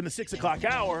coming up in the 6 o'clock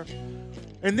hour.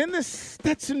 And then the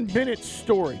Stetson Bennett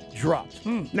story dropped.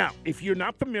 Now, if you're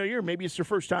not familiar, maybe it's your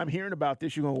first time hearing about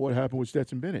this, you're going, what happened with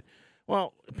Stetson Bennett?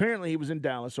 Well, apparently he was in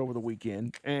Dallas over the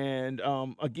weekend. And,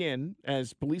 again,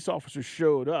 as police officers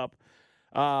showed up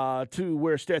to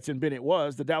where Stetson Bennett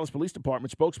was, the Dallas Police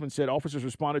Department spokesman said officers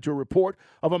responded to a report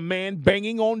of a man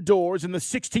banging on doors in the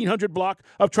 1600 block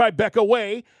of Tribeca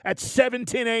Way at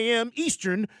 7:10 a.m.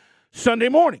 Eastern Sunday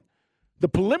morning. The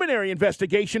preliminary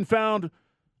investigation found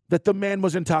that the man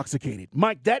was intoxicated.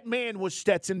 Mike, that man was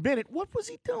Stetson Bennett. What was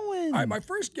he doing? All right, my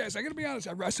first guess, I got to be honest,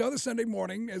 I saw this Sunday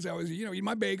morning as I was, eating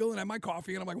my bagel and had my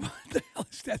coffee, and I'm like, what the hell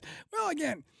is that? Well,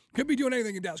 again, could be doing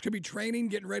anything in Dallas. Could be training,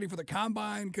 getting ready for the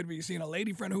combine. Could be seeing a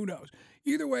lady friend. Who knows?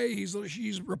 Either way,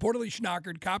 she's reportedly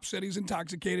schnockered. Cops said he's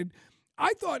intoxicated.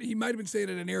 I thought he might have been staying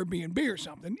at an Airbnb or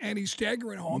something, and he's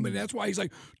staggering home, and that's why he's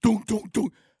like, dunk, dunk,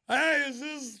 dunk. Hey, is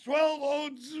this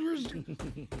 12?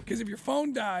 Because if your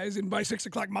phone dies, and by 6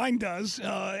 o'clock mine does,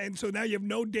 and so now you have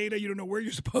no data, you don't know where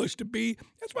you're supposed to be.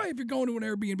 That's why if you're going to an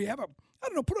Airbnb,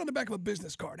 put it on the back of a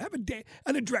business card. Have an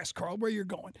address, Carl, where you're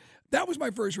going. That was my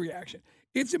first reaction.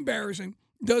 It's embarrassing.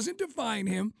 Doesn't define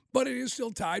him, but it is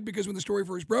still tied because when the story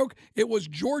first broke, it was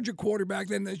Georgia quarterback.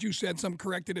 Then, as you said, some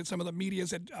corrected it. Some of the media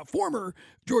said former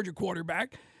Georgia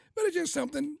quarterback. But it's just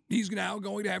something he's now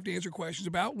going to have to answer questions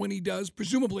about when he does,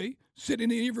 presumably, sit in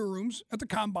the interview rooms at the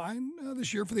Combine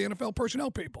this year for the NFL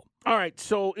personnel people. All right,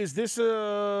 so is this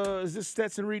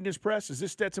Stetson reading his press? Is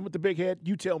this Stetson with the big head?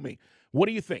 You tell me. What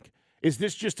do you think? Is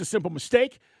this just a simple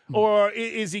mistake, or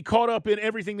is he caught up in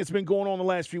everything that's been going on the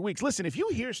last few weeks? Listen, if you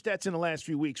hear Stetson the last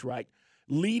few weeks, right,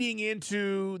 leading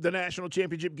into the national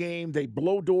championship game, they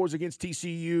blow doors against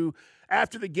TCU.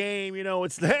 After the game,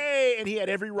 it's hey, and he had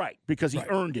every right because he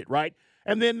earned it, right?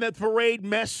 And then the parade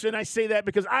mess, and I say that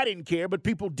because I didn't care, but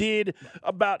people did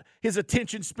about his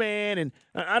attention span, and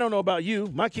I don't know about you.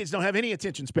 My kids don't have any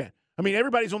attention span. I mean,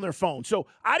 everybody's on their phone. So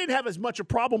I didn't have as much a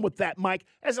problem with that, Mike,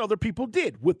 as other people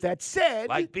did. With that said...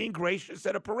 Like being gracious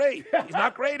at a parade. He's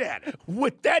not great at it.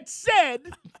 With that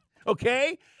said,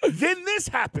 okay, then this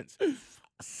happens.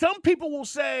 Some people will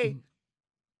say,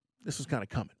 this is kind of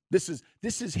coming. This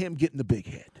is him getting the big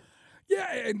head.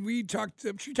 Yeah, and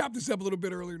she chopped this up a little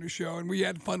bit earlier in the show, and we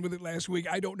had fun with it last week.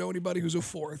 I don't know anybody who's a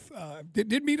fourth.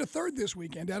 Did meet a third this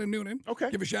weekend down in Noonan. Okay.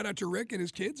 Give a shout out to Rick and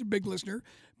his kids, a big listener,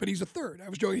 but he's a third. I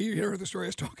was joking. He heard the story I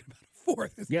was talking about a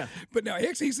fourth. Yeah. But no,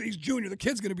 he's junior. The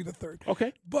kid's going to be the third.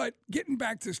 Okay. But getting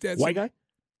back to Stetson. White guy?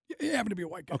 He happened to be a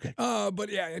white guy. Okay. But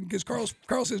yeah, and because Carl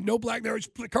says no black.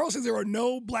 Carl says there are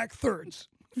no black thirds.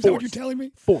 Is that what you're telling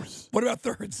me? Fourths. What about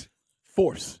thirds?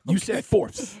 Fourths. You said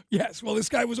fourths. Yes. Well, this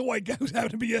guy was a white guy who's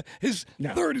happened to be his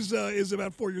third is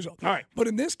about 4 years old. All right. But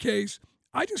in this case,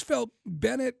 I just felt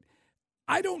Bennett.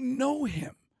 I don't know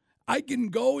him. I can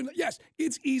go and yes,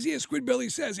 it's easy as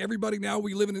Squidbilly says. Everybody now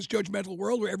we live in this judgmental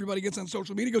world where everybody gets on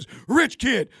social media and goes, rich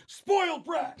kid, spoiled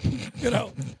brat.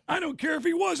 I don't care if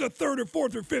he was a third or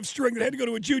fourth or fifth string that had to go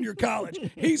to a junior college.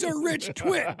 He's a rich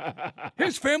twit.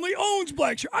 His family owns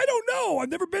Blackshear. I don't know. I've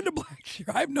never been to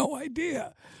Blackshear. I have no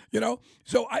idea.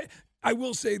 So I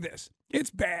will say this.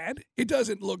 It's bad. It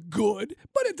doesn't look good,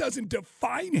 but it doesn't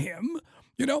define him.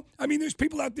 There's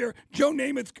people out there. Joe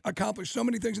Namath's accomplished so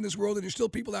many things in this world, and there's still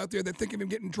people out there that think of him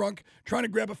getting drunk, trying to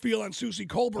grab a feel on Susie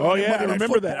Colbert. Oh, yeah, I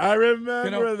remember that. I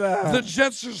remember that. The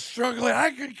Jets are struggling. I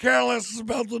could care less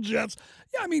about the Jets.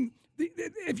 Yeah,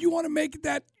 if you want to make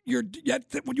that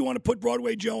what you want to put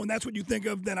Broadway Joe, and that's what you think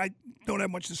of, then I don't have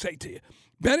much to say to you.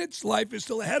 Bennett's life is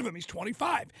still ahead of him. He's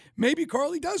 25. Maybe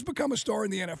Carly does become a star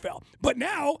in the NFL. But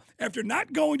now, after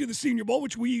not going to the Senior Bowl,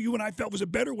 which you and I felt was a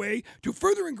better way to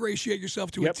further ingratiate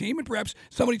yourself to a team, and perhaps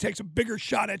somebody takes a bigger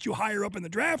shot at you higher up in the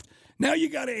draft, now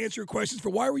you got to answer questions for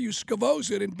why were you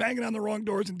scavosing and banging on the wrong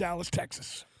doors in Dallas,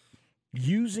 Texas.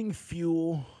 Using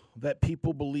fuel that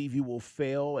people believe you will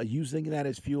fail, using that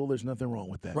as fuel, there's nothing wrong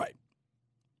with that. Right.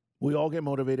 We all get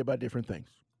motivated by different things.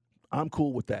 I'm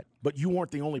cool with that. But you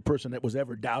weren't the only person that was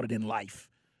ever doubted in life.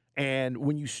 And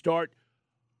when you start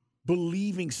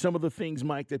believing some of the things,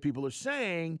 Mike, that people are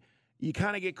saying, you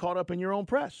kind of get caught up in your own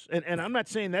press. And I'm not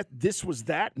saying that this was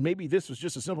that. Maybe this was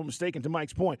just a simple mistake. And to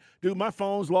Mike's point, dude, my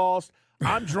phone's lost.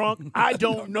 I'm drunk. I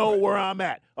don't know where I'm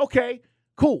at. Okay,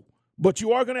 cool. But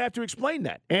you are going to have to explain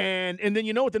that. And then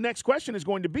you know what the next question is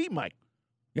going to be, Mike.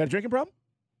 You got a drinking problem?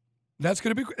 That's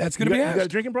gonna be asked. You got a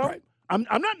drinking problem? Right.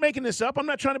 I'm not making this up. I'm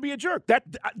not trying to be a jerk.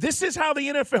 This is how the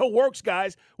NFL works,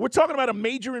 guys. We're talking about a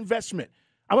major investment.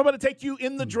 I'm about to take you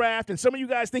in the draft, and some of you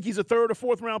guys think he's a 3rd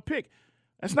or 4th round pick.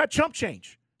 That's not chump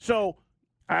change. So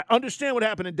I understand what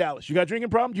happened in Dallas. You got a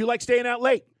drinking problem? Do you like staying out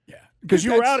late? Yeah. Because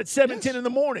you were out at 7:10 in the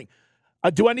morning.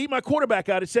 Do I need my quarterback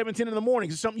out at 7:10 in the morning?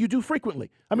 Is it something you do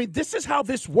frequently? I mean, this is how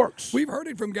this works. We've heard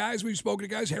it from guys. We've spoken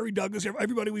to guys. Harry Douglas,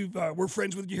 everybody we're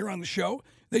friends with here on the show.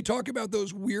 They talk about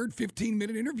those weird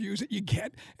 15-minute interviews that you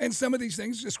get. And some of these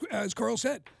things, just as Carl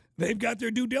said, they've got their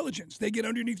due diligence. They get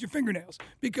underneath your fingernails.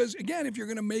 Because, again, if you're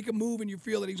going to make a move and you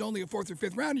feel that he's only a 4th or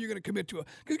 5th round, you're going to commit to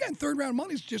because, again, 3rd-round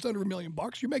money is just under $1 million.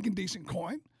 You're making decent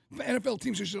coin. NFL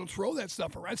teams just don't throw that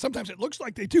stuff around. Sometimes it looks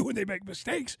like they do when they make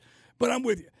mistakes. But I'm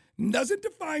with you. Doesn't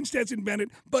define Stetson Bennett.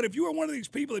 But if you are one of these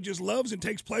people that just loves and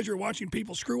takes pleasure watching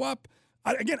people screw up,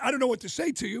 I don't know what to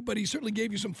say to you, but he certainly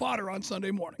gave you some fodder on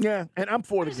Sunday morning. Yeah, and I'm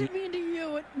for What does it mean to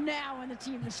you now when the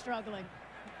team is struggling?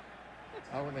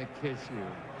 I want to kiss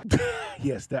you.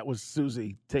 Yes, that was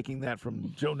Susie taking that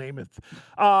from Joe Namath.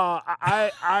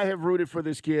 I have rooted for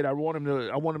this kid. I want him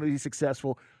to be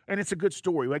successful, and it's a good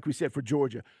story, like we said, for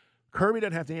Georgia. Kirby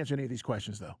doesn't have to answer any of these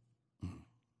questions, though.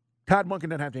 Todd Monken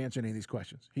doesn't have to answer any of these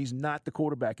questions. He's not the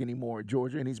quarterback anymore at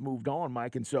Georgia, and he's moved on,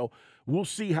 Mike. And so we'll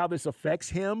see how this affects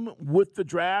him with the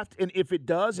draft, and if it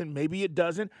does, and maybe it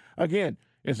doesn't. Again,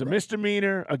 it's a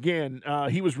misdemeanor. Again,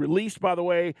 he was released, by the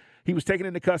way. He was taken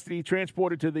into custody,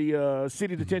 transported to the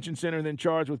city detention center, and then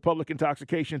charged with public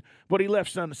intoxication. But he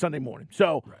left Sunday morning.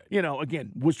 So,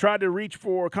 again, was tried to reach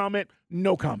for a comment,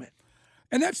 no comment.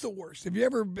 And that's the worst. Have you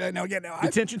ever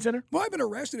detention center? Well, I've been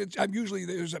arrested.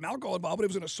 There's some alcohol involved, but it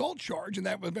was an assault charge, and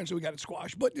that eventually we got it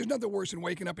squashed. But there's nothing worse than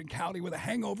waking up in County with a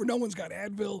hangover. No one's got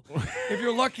Advil. If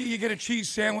you're lucky, you get a cheese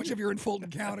sandwich. If you're in Fulton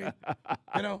County,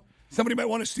 somebody might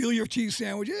want to steal your cheese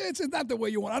sandwich. It's not the way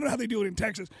you want. I don't know how they do it in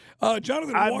Texas.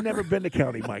 Jonathan Walker. I've never been to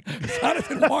County, Mike.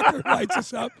 Jonathan Walker writes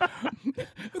us up.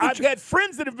 I've had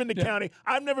friends that have been to County.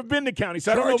 I've never been to County,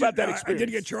 so I don't know about that experience. I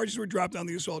did get charges were dropped on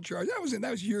the assault charge.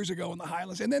 That was years ago in the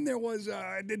Highlands. And then there was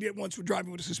I did get once for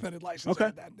driving with a suspended license.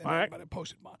 Okay. All right. But I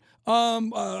posted them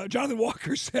on. Jonathan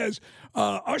Walker says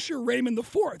Usher Raymond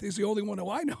IV is the only one who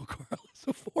I know, Carl. Is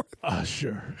the 4th.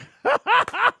 Usher.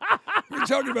 We're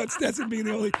talking about Stetson being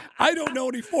the only. I don't know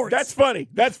any 4ths. That's funny.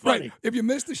 Right. If you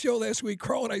missed the show last week,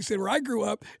 Carl and I said where I grew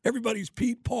up, everybody's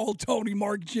Pete, Paul, Tony,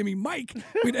 Mark, Jimmy, Mike,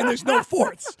 and there's no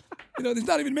 4ths. There's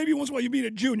not even maybe once in a while you meet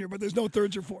a junior, but there's no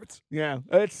 3rds or 4ths. Yeah,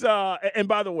 it's and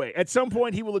by the way, at some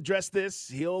point he will address this.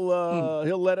 He'll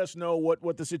let us know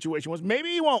what the situation was. Maybe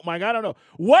he won't, Mike. I don't know.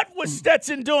 What was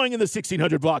Stetson doing in the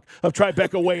 1600 block of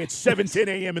Tribeca Way at 7:10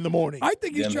 a.m. in the morning? I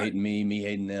think he's them trying hating me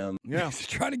hating them. Yeah, he's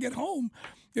trying to get home.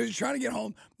 He was trying to get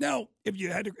home. Now, if you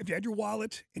had your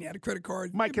wallet and you had a credit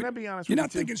card, Mike, can I be honest? You're with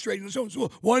not thinking straight. So,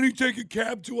 why don't you take a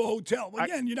cab to a hotel? Well,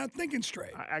 again, you're not thinking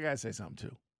straight. I gotta say something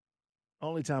too.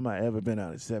 Only time I ever been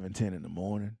out at 7:10 in the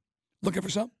morning. Looking for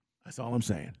something? That's all I'm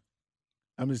saying.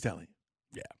 I'm just telling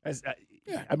you. Yeah.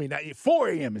 Yeah. I mean, 4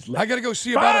 a.m. is late. I got to go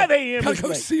see 5 a.m. Got to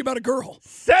go see about a girl.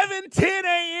 7:10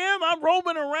 a.m. I'm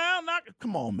roaming around.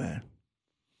 Come on, man.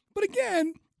 But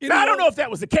again, I don't know if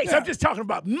that was the case. Yeah. I'm just talking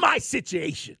about my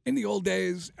situation. In the old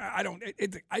days, I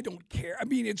don't care. I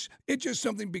mean, it's just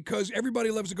something because everybody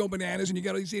loves to go bananas, and you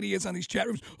got all these idiots on these chat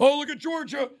rooms. Oh, look at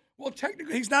Georgia. Well,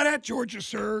 technically, he's not at Georgia,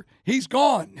 sir. He's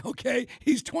gone, okay?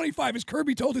 He's 25. As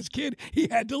Kirby told his kid, he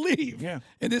had to leave. Yeah.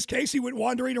 In this case, he went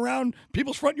wandering around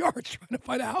people's front yards trying to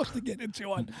find a house to get into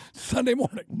on Sunday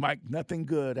morning. Mike, nothing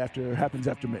good happens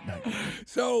after midnight.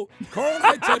 So, Carl and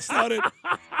I touched on it.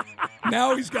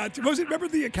 Now he's got to. Remember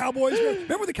the Cowboys?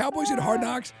 Remember the Cowboys in Hard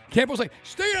Knocks? Campbell's like,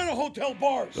 stay out of hotel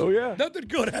bars. Oh, yeah. Nothing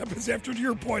good happens after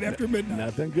midnight.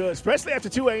 Nothing good, especially after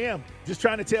 2 a.m. Just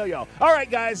trying to tell y'all. All right,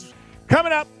 guys,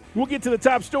 coming up, we'll get to the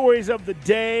top stories of the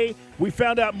day. We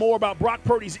found out more about Brock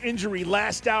Purdy's injury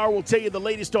last hour. We'll tell you the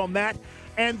latest on that.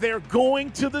 And they're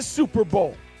going to the Super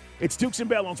Bowl. It's Dukes and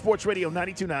Bell on Sports Radio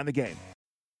 92.9 The Game.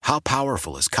 How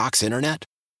powerful is Cox Internet?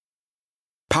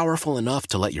 Powerful enough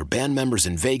to let your band members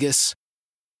in Vegas,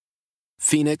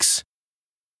 Phoenix,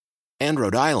 and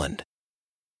Rhode Island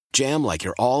jam like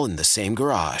you're all in the same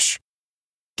garage.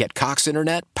 Get Cox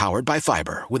Internet powered by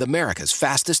fiber with America's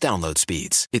fastest download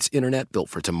speeds. It's internet built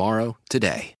for tomorrow,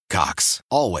 today. Cox,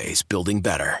 always building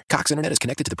better. Cox Internet is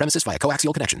connected to the premises via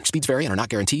coaxial connection. Speeds vary and are not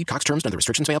guaranteed. Cox terms and other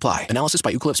restrictions may apply. Analysis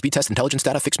by Ookla Speed Test Intelligence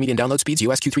Data. Fixed median download speeds.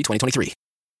 US Q3 2023.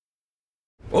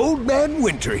 Old Man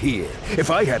Winter here. If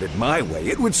I had it my way,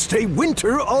 it would stay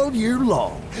winter all year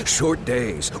long. Short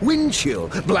days, wind chill,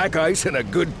 black ice, and a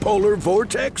good polar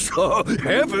vortex. Oh,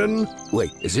 heaven!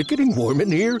 Wait, is it getting warm in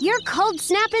here? Your cold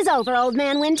snap is over, Old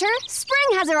Man Winter.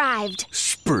 Spring has arrived.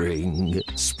 Spring.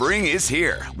 Spring is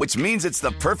here, which means it's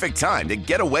the perfect time to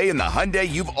get away in the Hyundai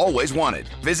you've always wanted.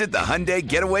 Visit the Hyundai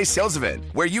Getaway Sales Event,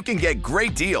 where you can get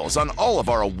great deals on all of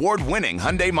our award-winning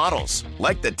Hyundai models,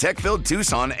 like the tech-filled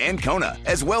Tucson and Kona,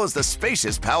 as well as the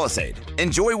spacious Palisade.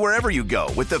 Enjoy wherever you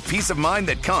go with the peace of mind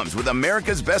that comes with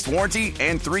America's best warranty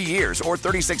and 3 years or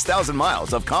 36,000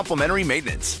 miles of complimentary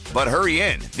maintenance. But hurry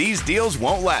in, these deals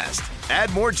won't last.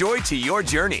 Add more joy to your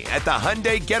journey at the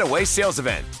Hyundai Getaway Sales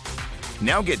Event.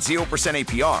 Now get 0%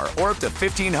 APR or up to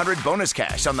 $1,500 bonus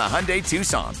cash on the Hyundai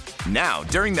Tucson. Now,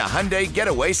 during the Hyundai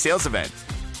Getaway Sales Event.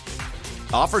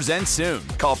 Offers end soon.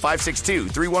 Call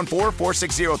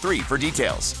 562-314-4603 for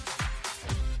details.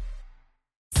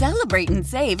 Celebrate and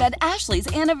save at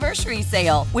Ashley's Anniversary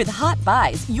Sale. With Hot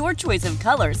Buys, your choice of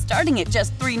colors starting at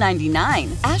just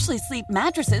 $3.99. Ashley Sleep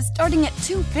mattresses starting at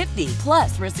 $2.50.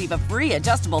 Plus, receive a free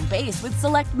adjustable base with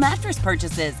select mattress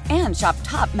purchases. And shop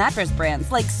top mattress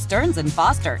brands like Stearns &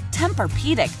 Foster,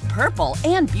 Tempur-Pedic, Purple,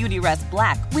 and Beautyrest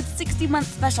Black with 60-month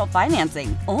special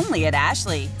financing. Only at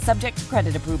Ashley. Subject to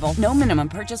credit approval. No minimum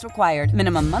purchase required.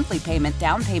 Minimum monthly payment,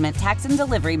 down payment, tax, and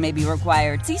delivery may be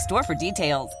required. See store for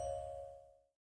details.